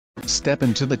Step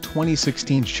into the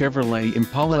 2016 Chevrolet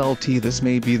Impala LT. This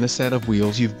may be the set of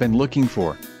wheels you've been looking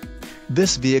for.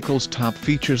 This vehicle's top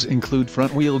features include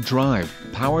front-wheel drive,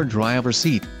 power driver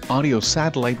seat, audio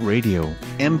satellite radio,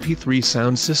 MP3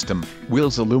 sound system,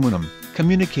 wheels aluminum,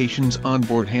 communications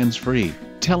onboard hands-free,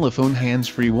 telephone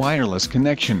hands-free wireless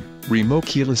connection, remote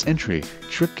keyless entry,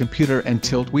 trip computer and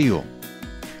tilt wheel.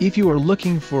 If you are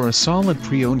looking for a solid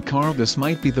pre-owned car, this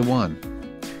might be the one.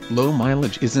 Low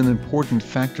mileage is an important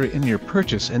factor in your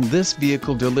purchase, and this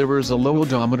vehicle delivers a low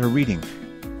odometer reading.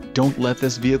 Don't let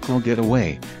this vehicle get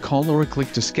away. Call or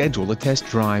click to schedule a test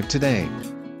drive today.